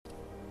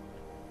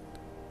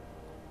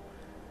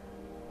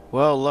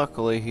Well,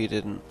 luckily he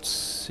didn't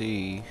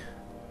see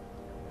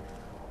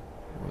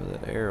where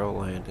that arrow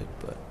landed,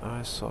 but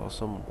I saw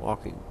someone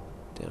walking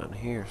down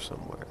here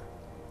somewhere.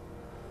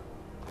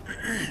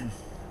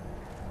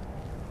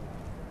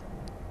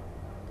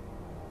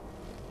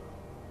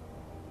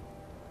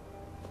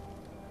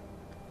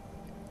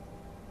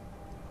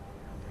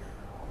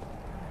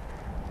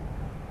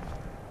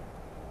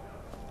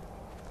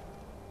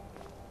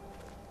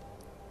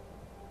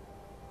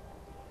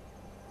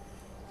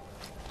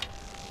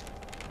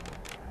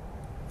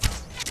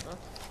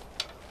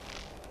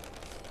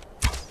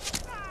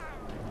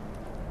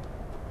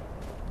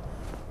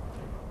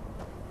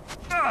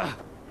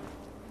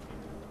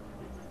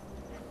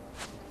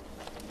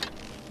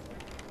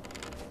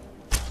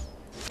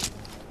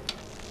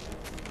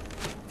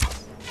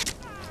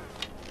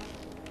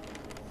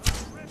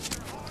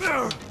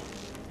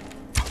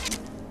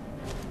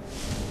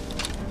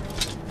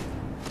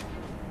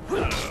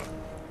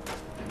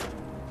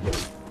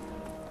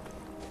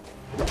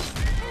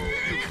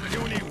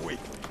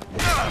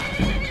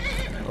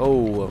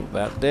 Oh, I'm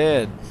about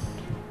dead.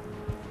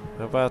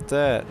 How about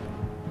that?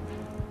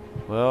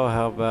 Well,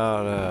 how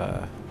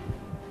about,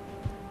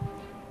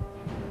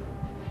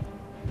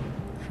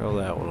 throw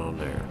that one on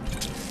there.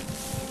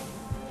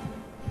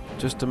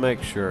 Just to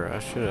make sure, I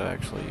should have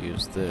actually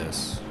used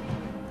this.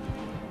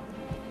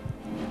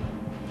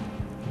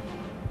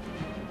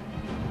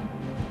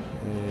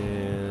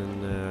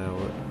 And,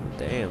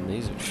 damn,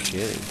 these are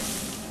shitty.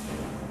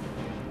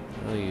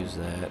 I'll use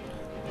that.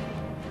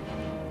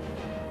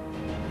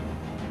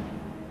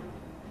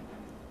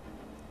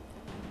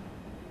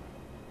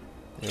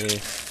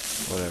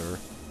 Whatever.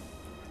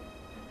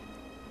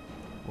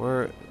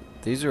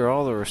 These are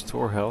all the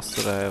restore health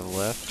that I have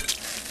left.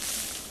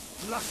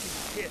 Lucky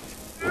hit.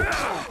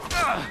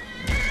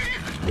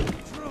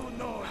 True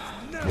north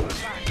never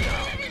back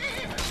down.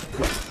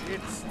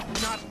 It's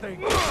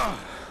nothing.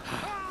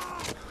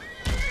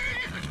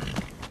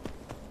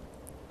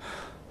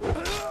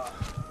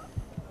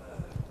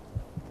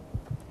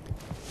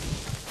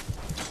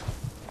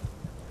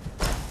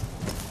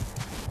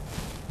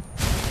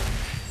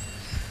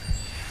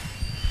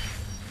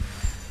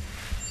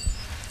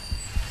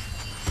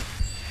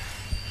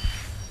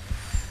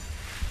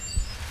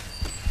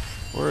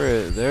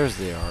 There's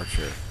the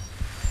archer.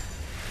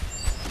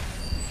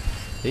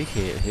 He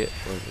can't hit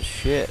worth a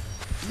shit.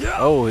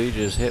 Oh, he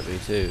just hit me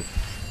too.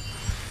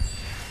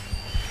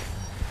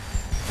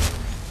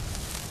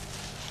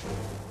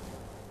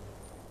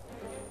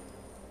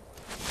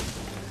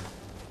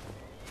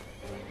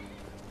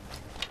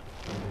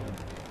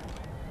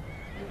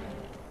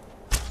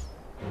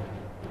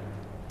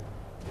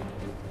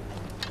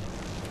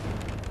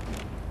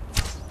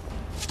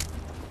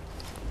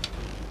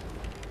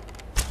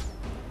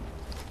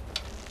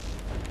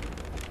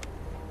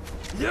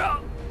 Yeah.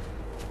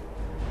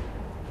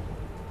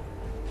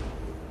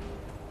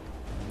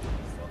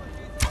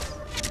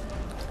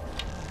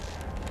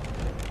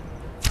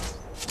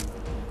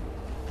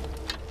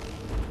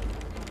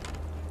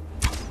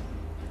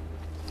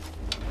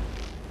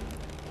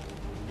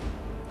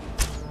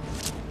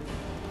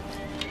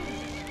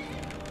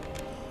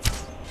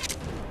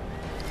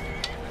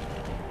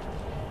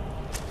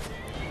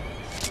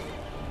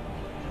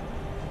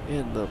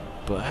 In the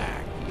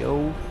back,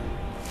 yo.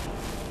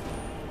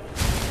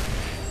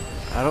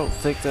 I don't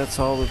think that's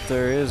all that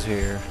there is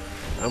here.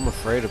 I'm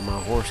afraid of my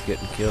horse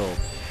getting killed.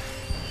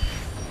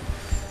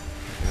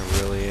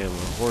 I really am.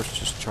 My horse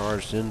just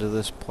charged into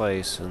this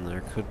place and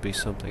there could be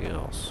something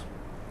else.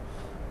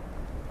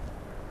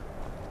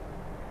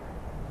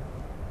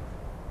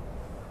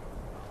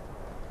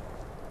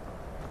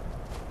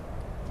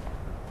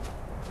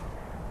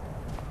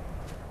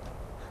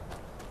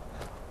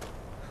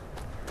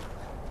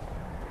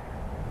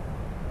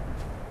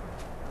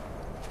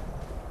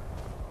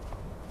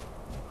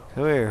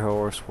 Come here,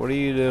 horse. What are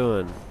you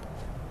doing?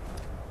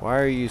 Why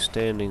are you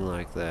standing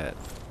like that?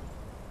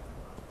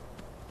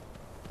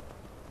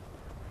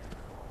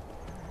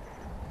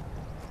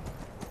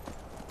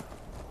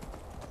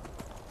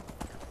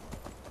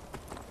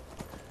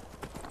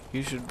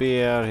 You should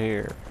be out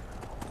here.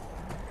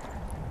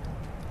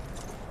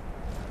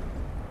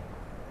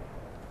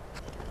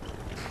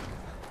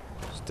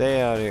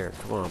 Stay out here.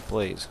 Come on,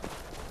 please.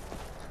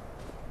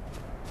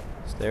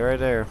 Stay right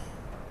there.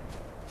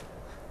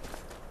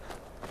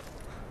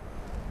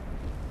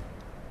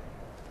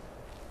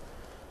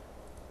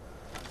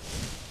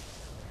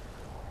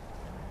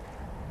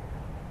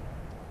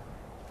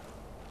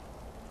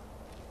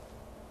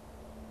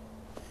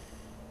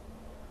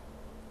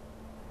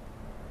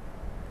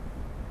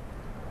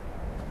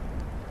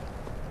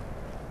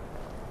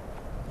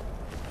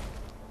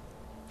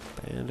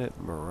 Bandit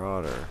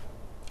Marauder.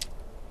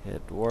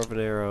 Had dwarven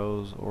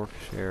arrows,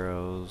 orcish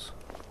arrows.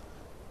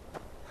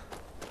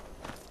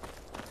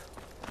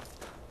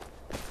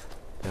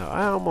 Now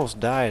I almost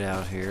died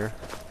out here.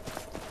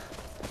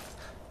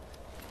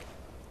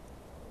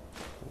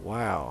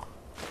 Wow.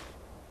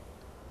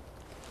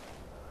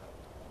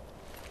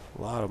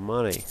 A lot of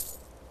money.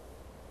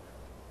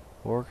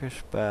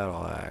 Orcish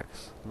battle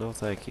axe. No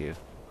thank you.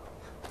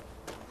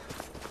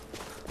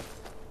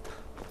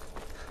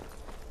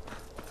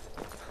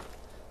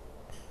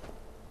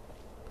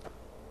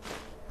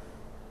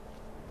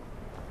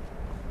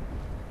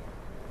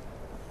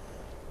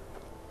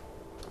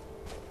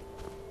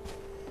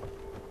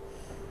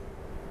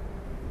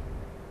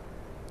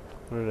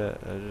 What did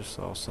I just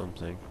saw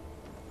something.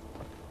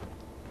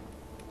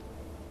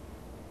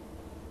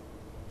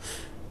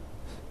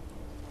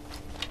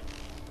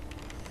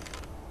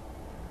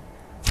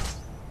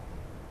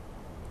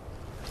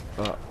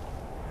 Oh,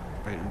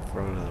 right in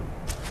front of them.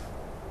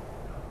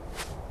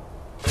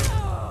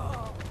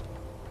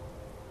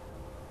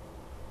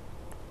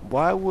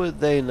 Why would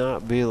they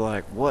not be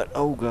like, what?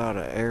 Oh god,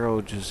 an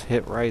arrow just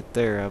hit right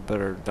there. I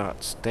better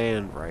not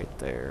stand right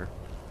there.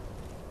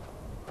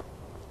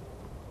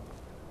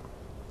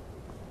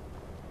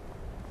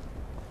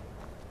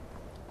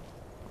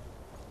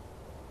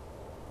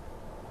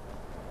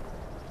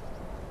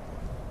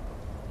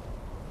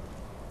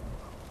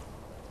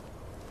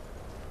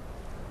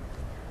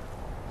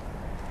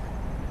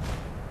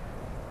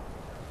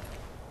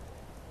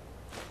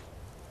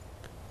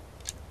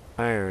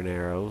 Iron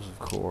arrows, of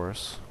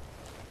course.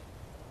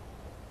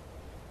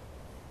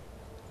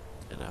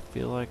 And I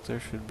feel like there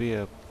should be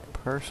a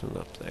person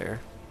up there.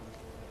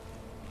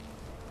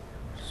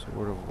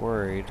 Sort of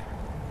worried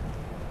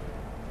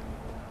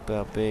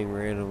about being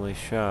randomly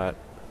shot.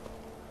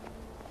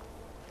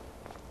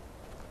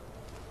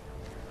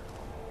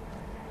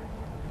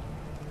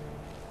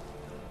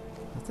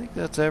 I think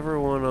that's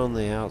everyone on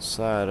the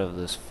outside of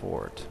this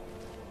fort.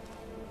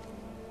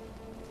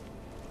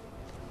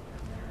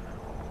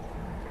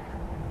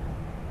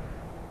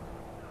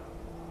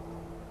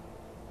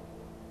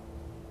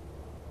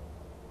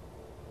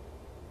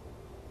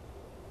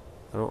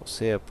 I don't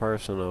see a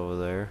person over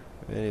there.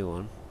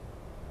 Anyone.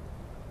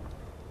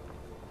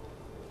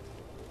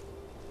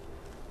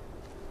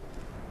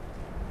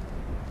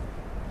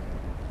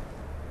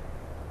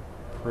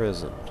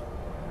 Prison.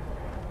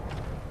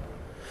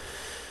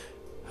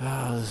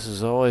 Ah, this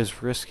is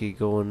always risky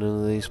going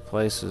into these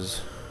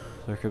places.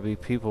 There could be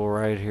people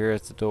right here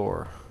at the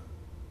door.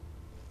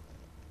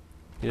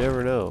 You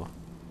never know.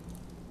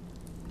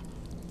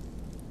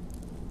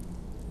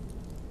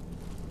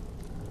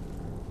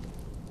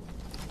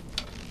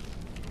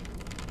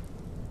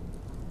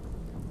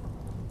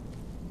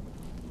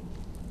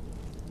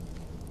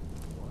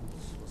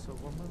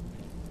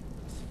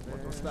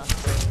 What was that?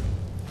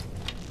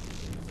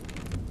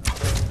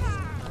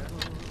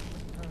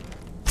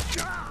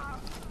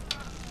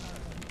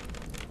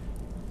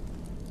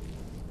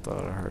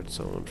 Thought I heard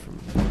someone from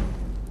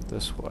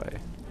this way.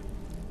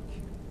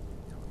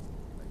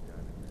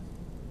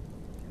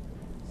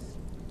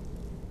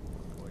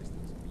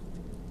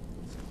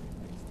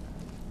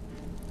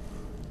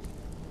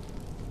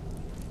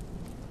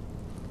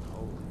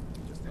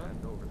 Just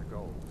hand over the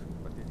gold.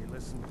 But did you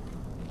listen?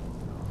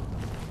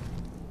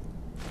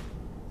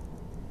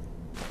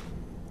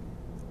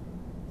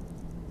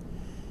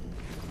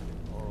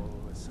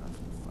 Always have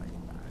to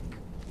fight back.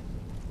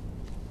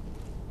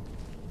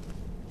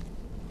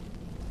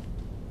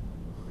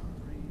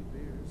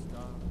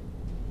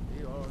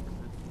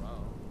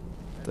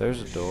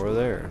 There's a door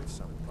there.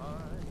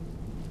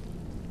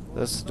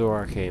 That's the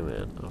door I came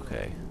in.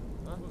 Okay.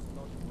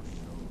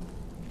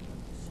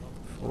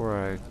 Before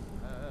I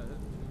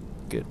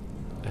get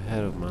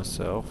ahead of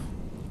myself.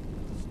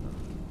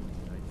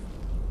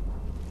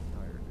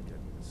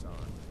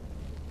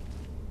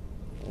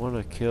 Want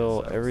to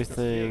kill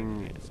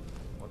everything.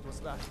 What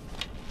was that?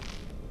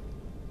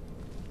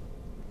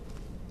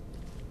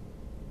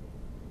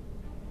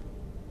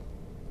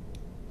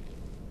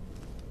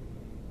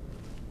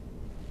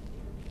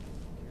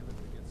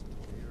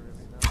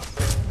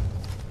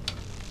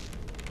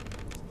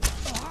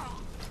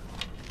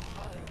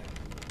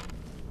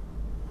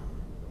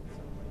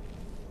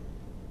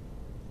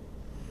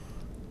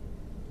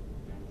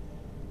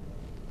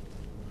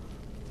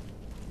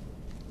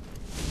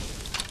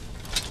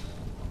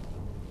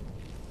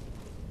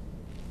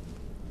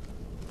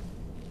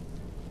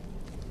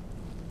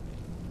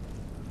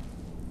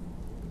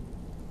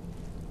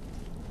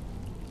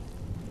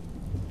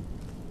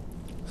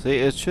 See,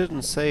 it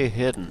shouldn't say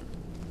hidden.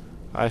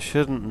 I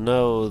shouldn't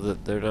know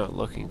that they're not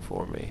looking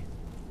for me.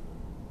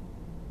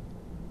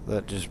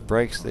 That just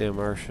breaks the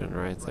immersion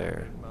right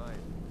there.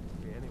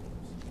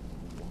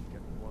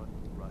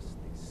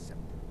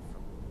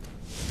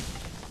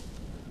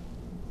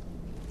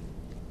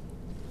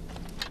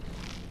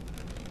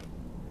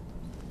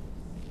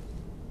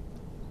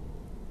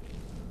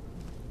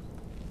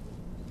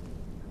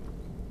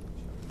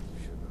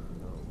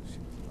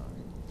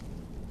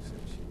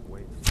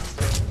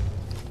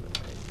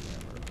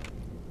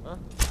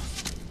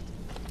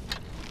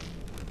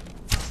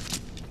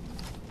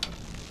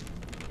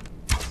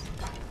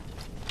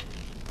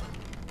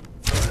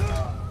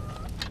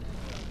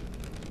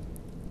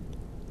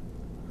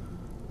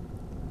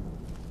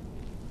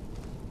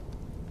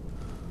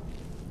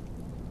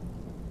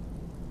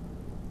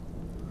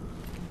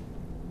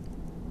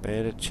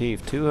 Bandit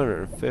Chief,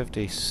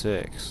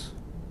 256.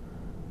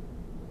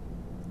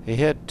 He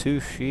had 2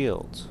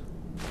 shields.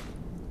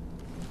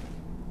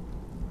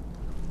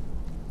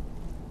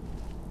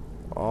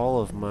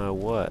 All of my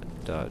what?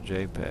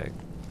 .jpg.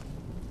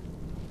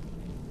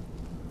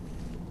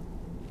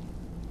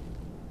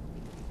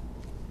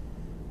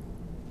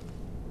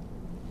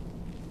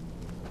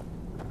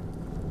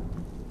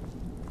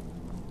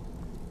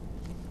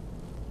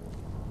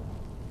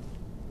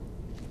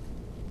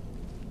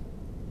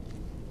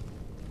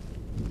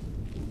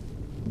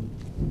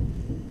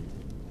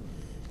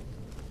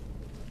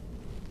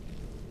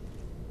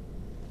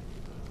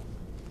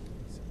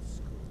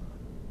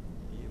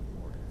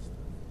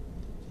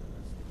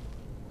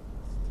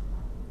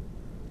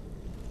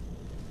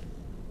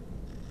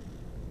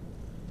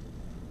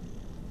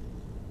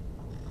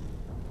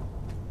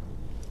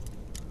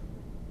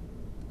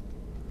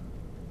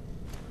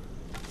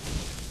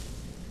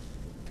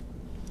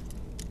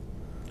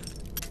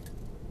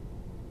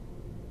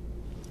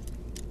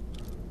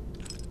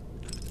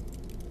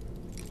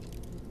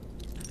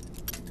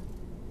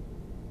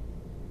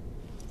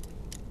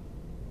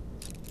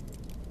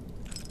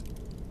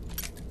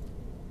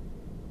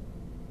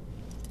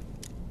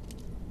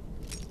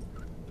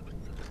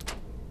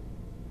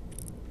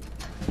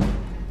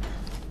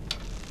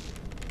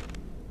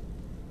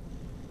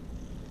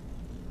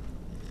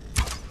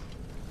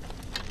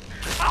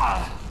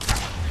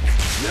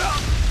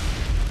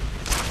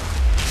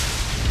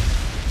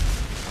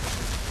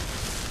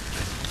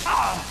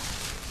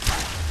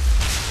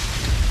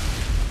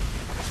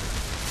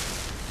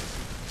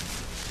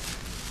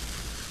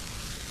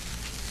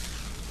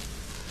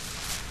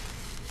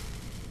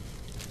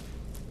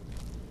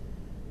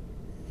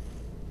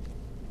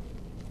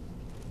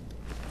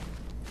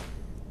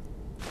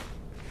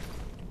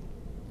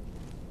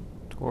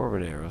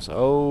 Dwarven arrows.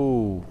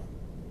 Oh!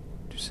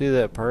 Did you see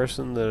that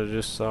person that I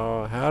just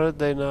saw? How did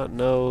they not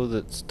know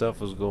that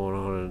stuff was going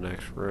on in the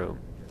next room?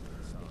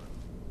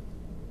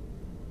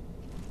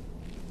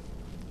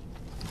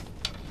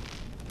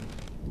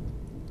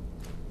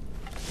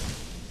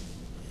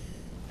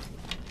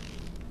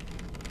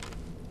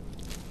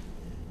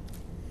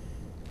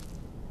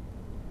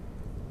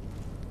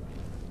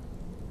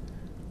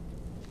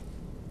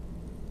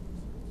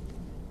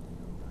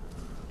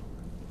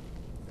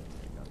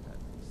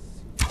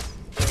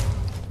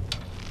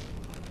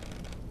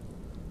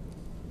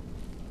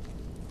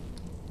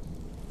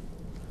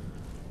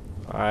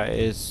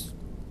 It's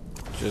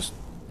just...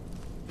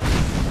 I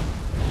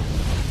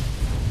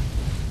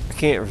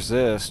can't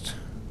resist.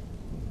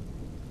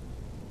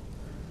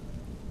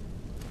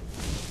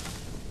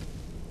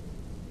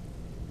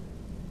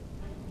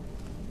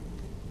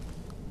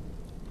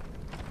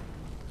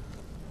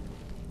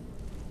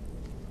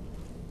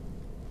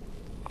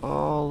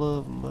 All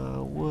of my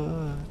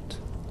what?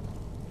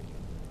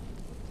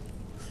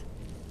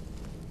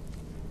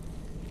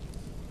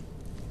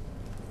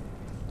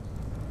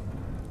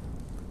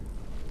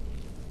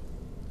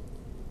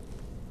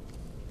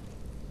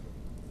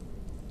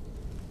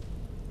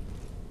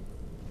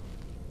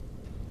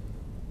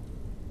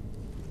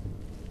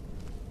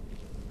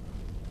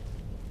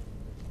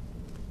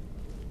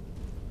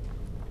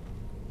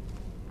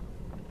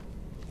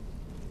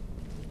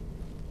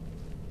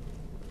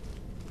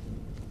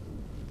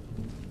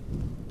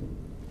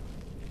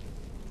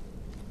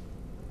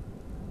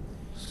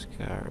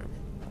 Skyrim.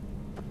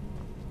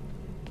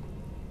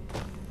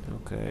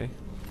 Okay.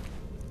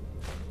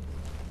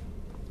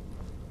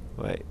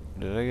 Wait,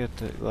 did I get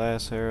the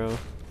glass arrow?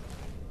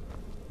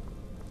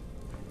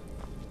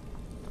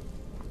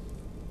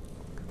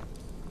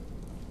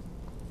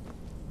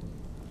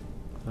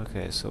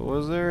 Okay, so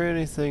was there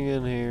anything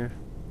in here?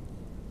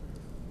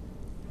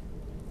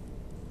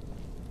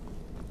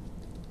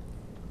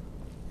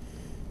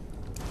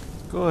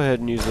 Go ahead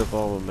and use up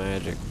all my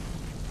magic.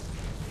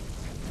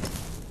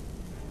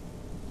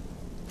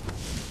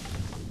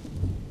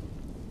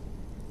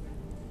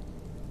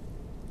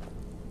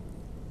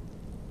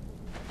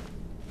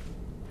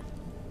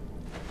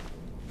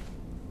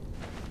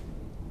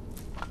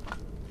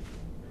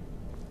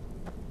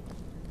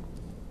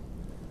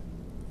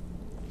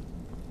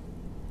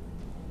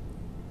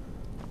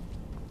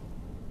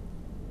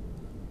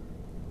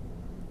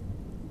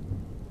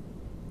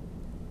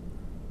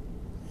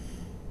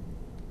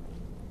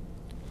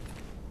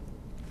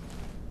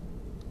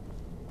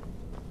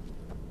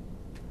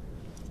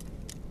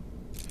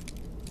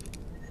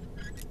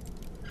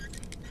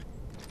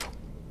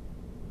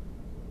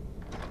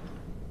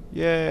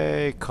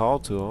 Yay! Call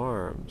to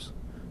arms.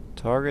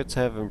 Targets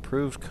have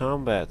improved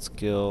combat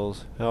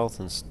skills, health,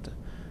 and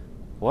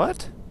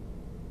what?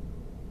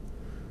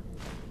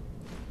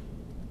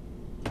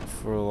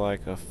 For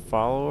like a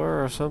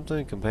follower or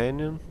something?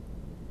 Companion?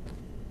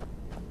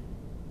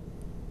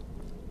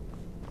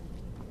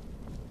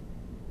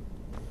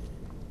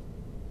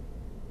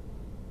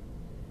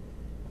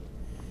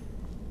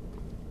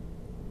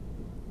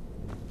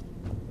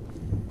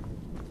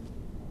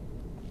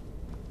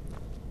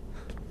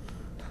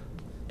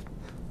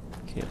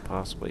 Can't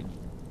possibly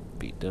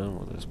be done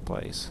with this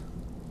place.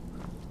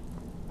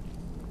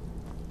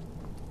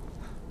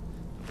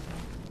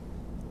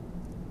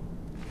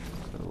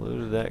 So I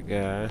looted that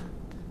guy.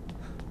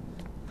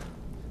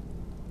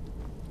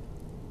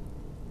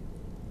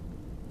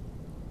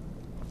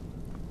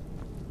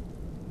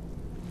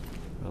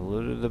 I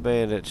looted the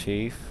bandit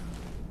chief.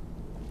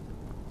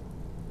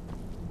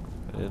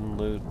 I didn't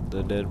loot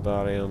the dead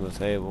body on the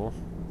table.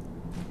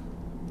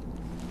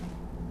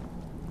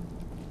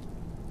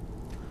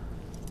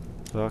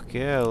 Fuck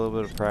yeah, a little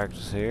bit of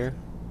practice here.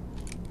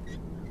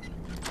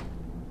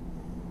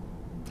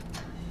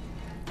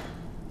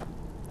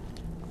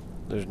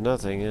 There's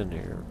nothing in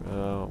here.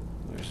 Oh,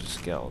 there's a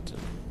skeleton.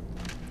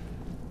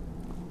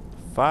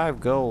 5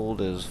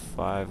 gold is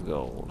 5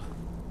 gold.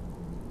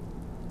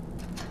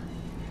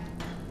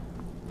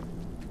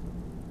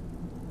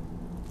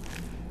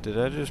 Did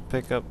I just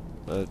pick up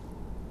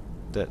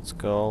that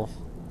skull?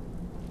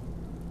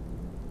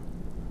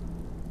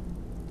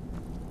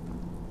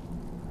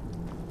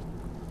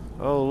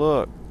 Oh,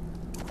 look.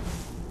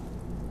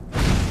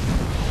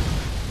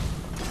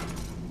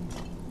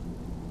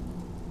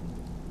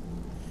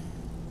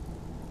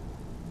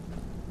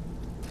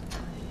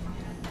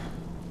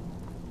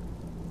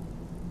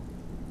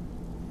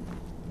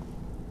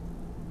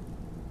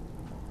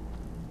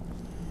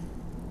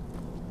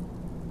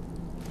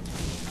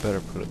 Better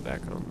put it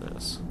back on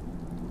this.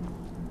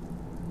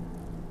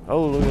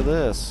 Oh, look at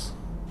this.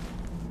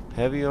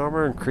 Heavy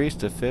armor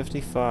increased to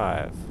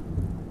 55.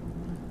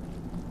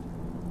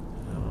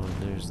 Oh,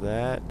 and there's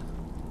that.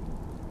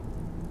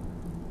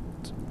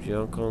 Some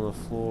junk on the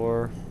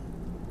floor.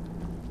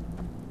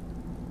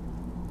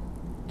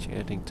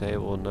 Enchanting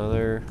table,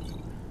 another.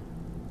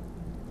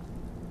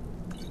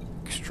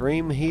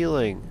 Extreme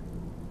healing.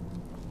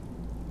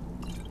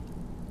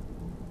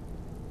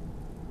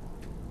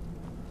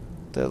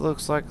 That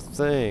looks like a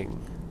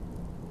thing.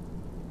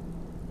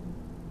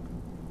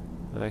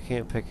 I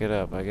can't pick it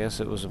up. I guess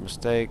it was a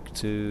mistake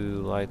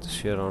to light the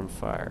shit on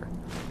fire.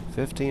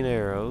 15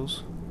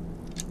 arrows.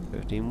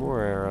 15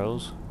 more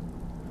arrows.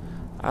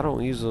 I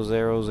don't use those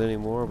arrows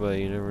anymore, but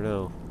you never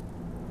know.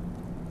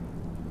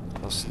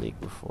 I'll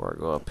sneak before I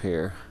go up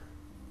here.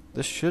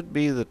 This should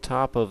be the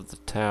top of the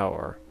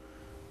tower.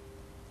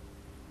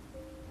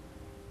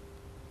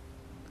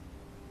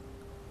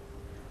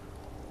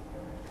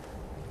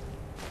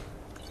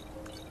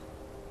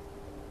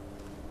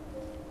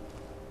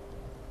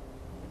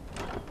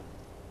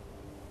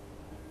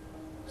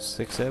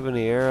 Six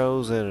ebony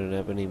arrows and an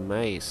ebony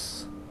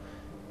mace.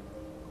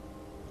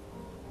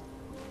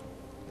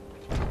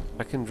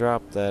 I can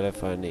drop that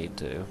if I need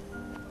to.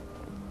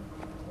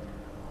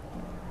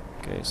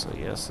 Okay, so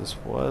yes, this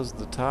was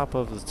the top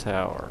of the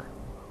tower.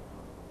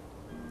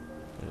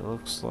 It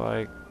looks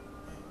like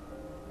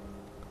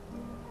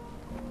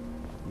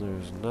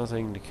there's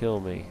nothing to kill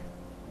me.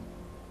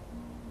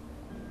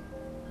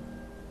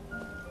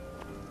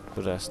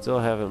 But I still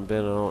haven't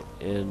been on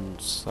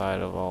inside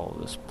of all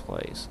of this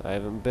place. I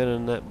haven't been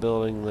in that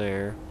building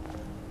there.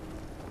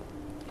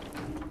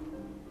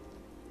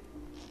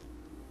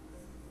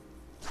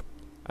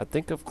 I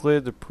think I've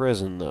cleared the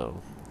prison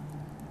though.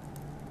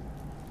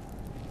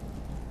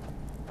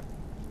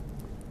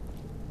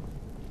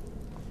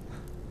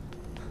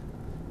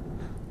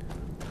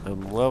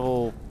 I'm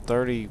level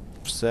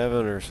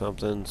 37 or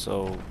something,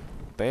 so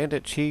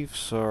bandit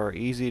chiefs are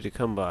easy to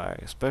come by,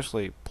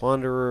 especially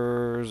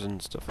plunderers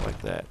and stuff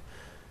like that.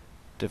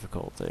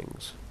 Difficult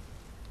things.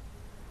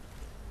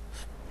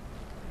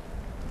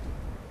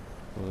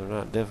 Well, they're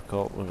not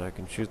difficult when I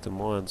can shoot them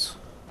once.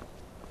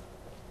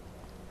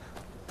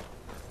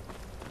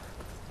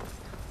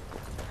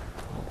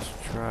 Let's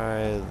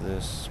try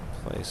this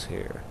place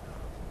here.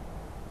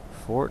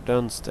 Fort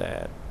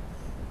Dunstad.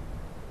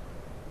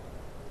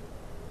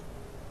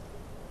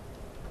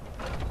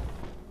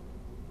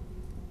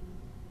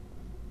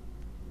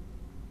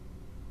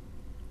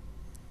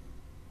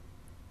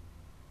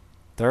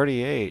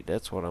 $38,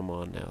 that's what I'm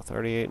on now.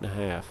 38 and a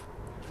half.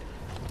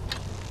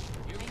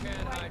 You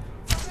can't hide.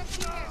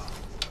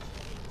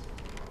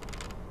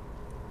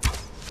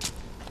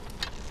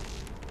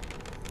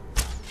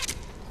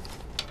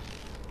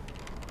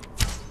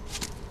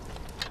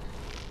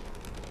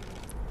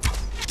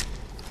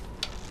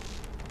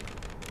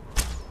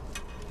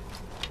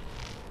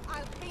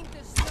 I'll paint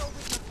the snow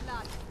with my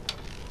blood.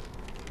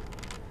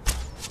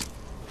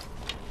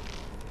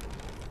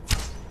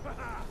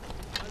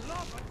 I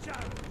love a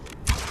challenge.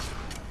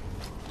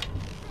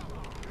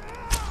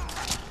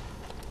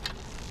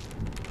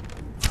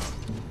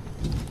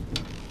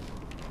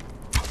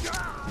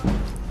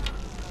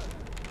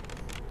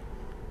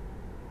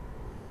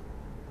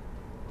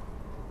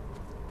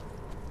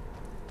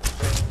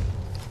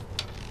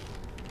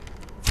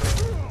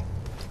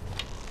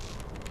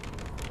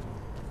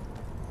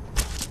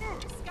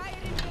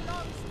 Skyrim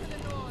belongs to the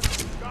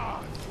North.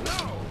 God, no!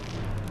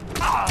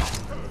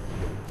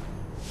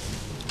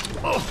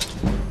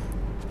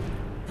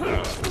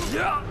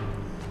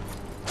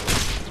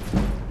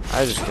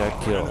 I just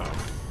got killed.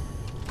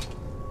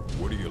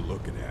 What are you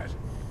looking at?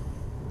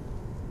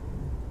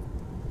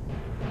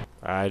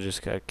 I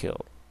just got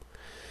killed.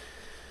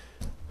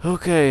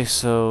 Okay,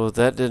 so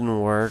that didn't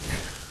work.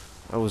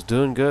 I was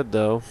doing good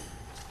though.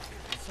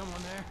 Is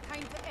someone there?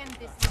 Time to end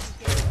this little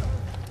game.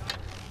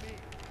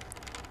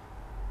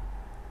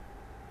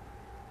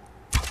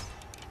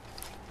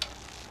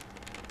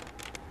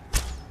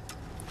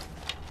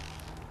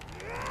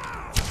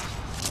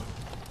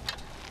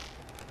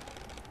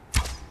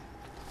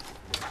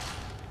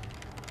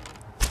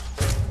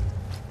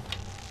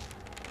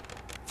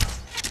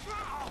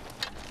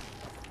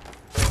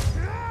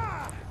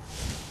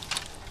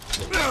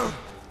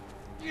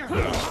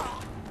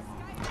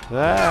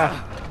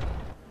 Ah!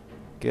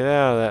 Get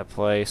out of that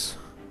place.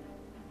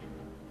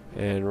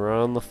 And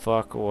run the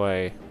fuck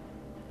away.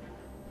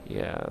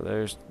 Yeah,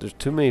 there's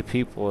too many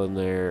people in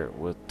there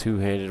with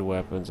two-handed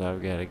weapons.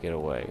 I've got to get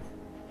away.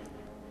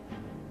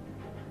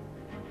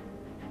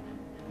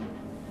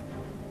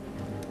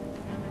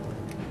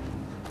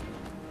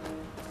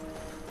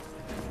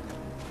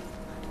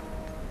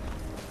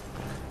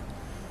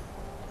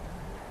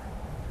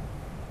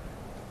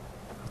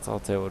 I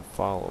thought they would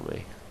follow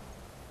me.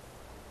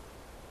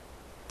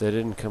 They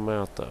didn't come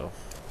out though.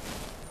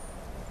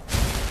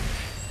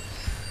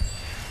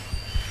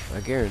 I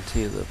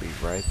guarantee they'll be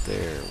right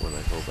there when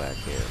I go back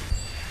in.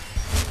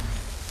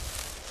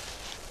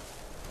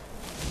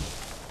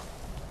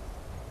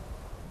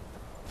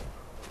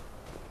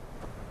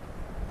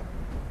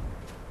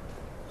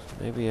 So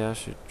maybe I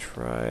should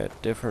try a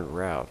different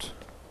route.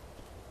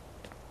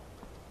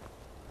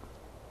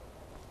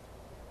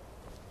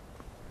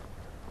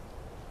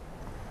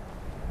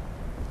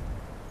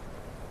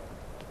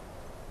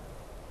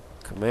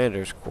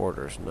 Commander's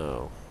quarters,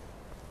 no.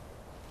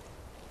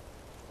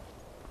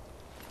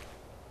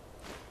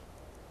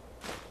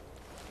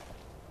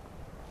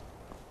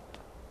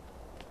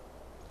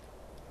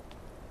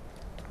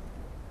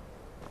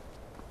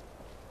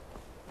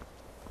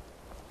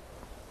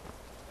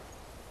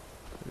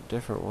 A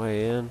different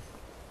way in.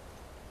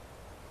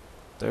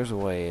 There's a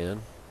way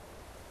in,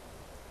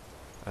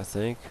 I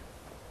think.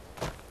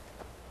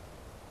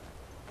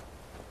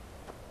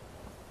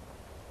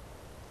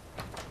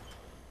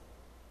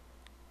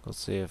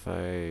 Let's see if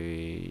I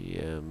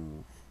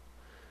am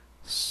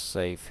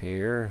safe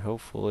here.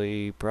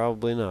 Hopefully,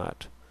 probably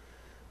not.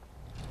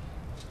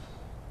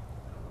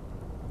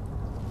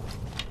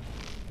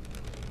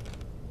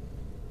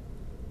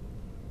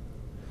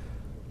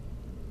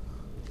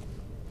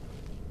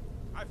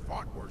 I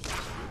fought worse than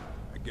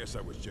you. I guess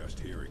I was just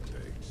hearing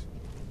things.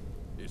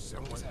 Is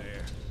someone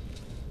there?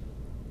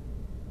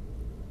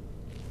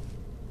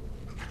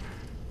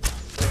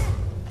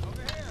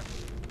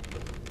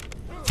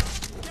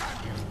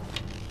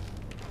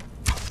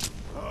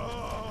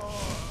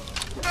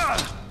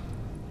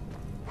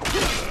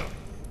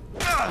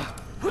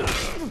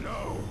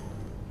 No.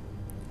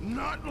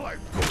 Not like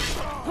this.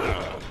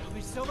 It'll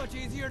be so much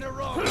easier to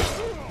run.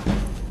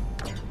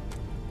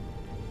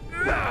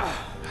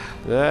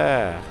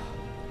 Ah.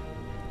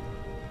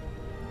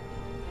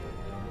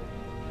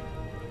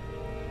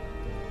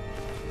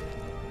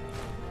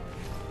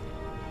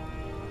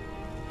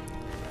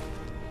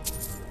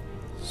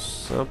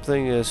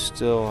 Something is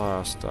still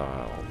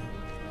hostile.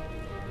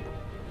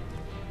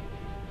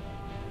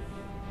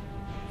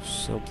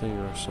 Something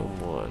or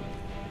someone.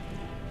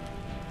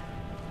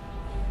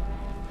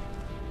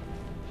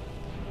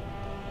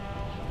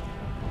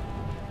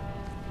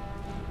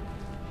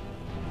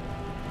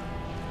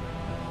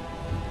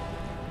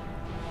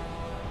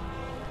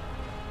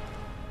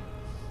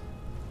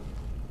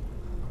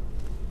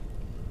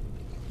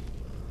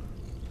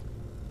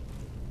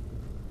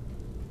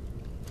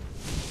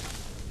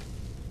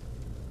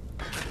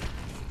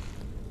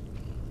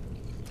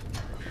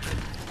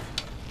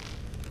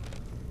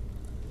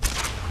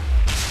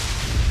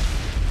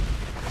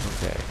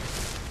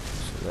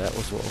 That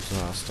was what was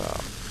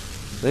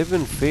hostile. They've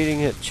been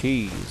feeding it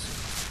cheese.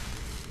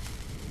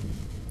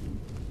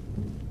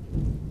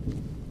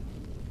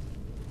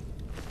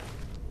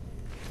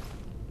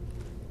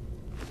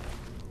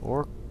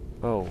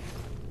 Oh,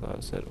 I thought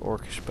it said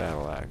orcish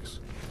battle axe.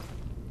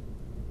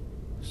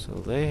 So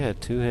they had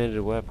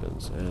two-handed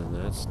weapons, and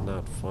that's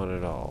not fun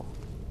at all.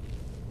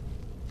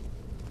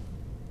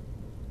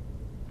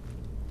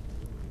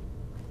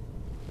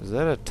 Is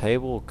that a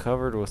table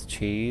covered with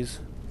cheese?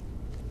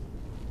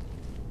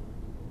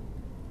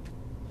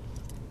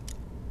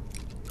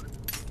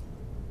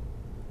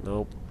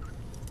 Nope.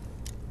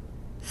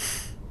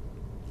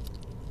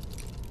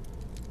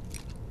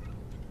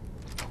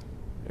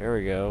 There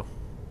we go.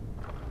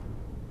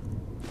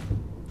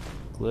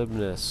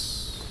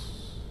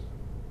 Glibness.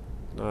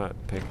 Not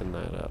picking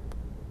that up.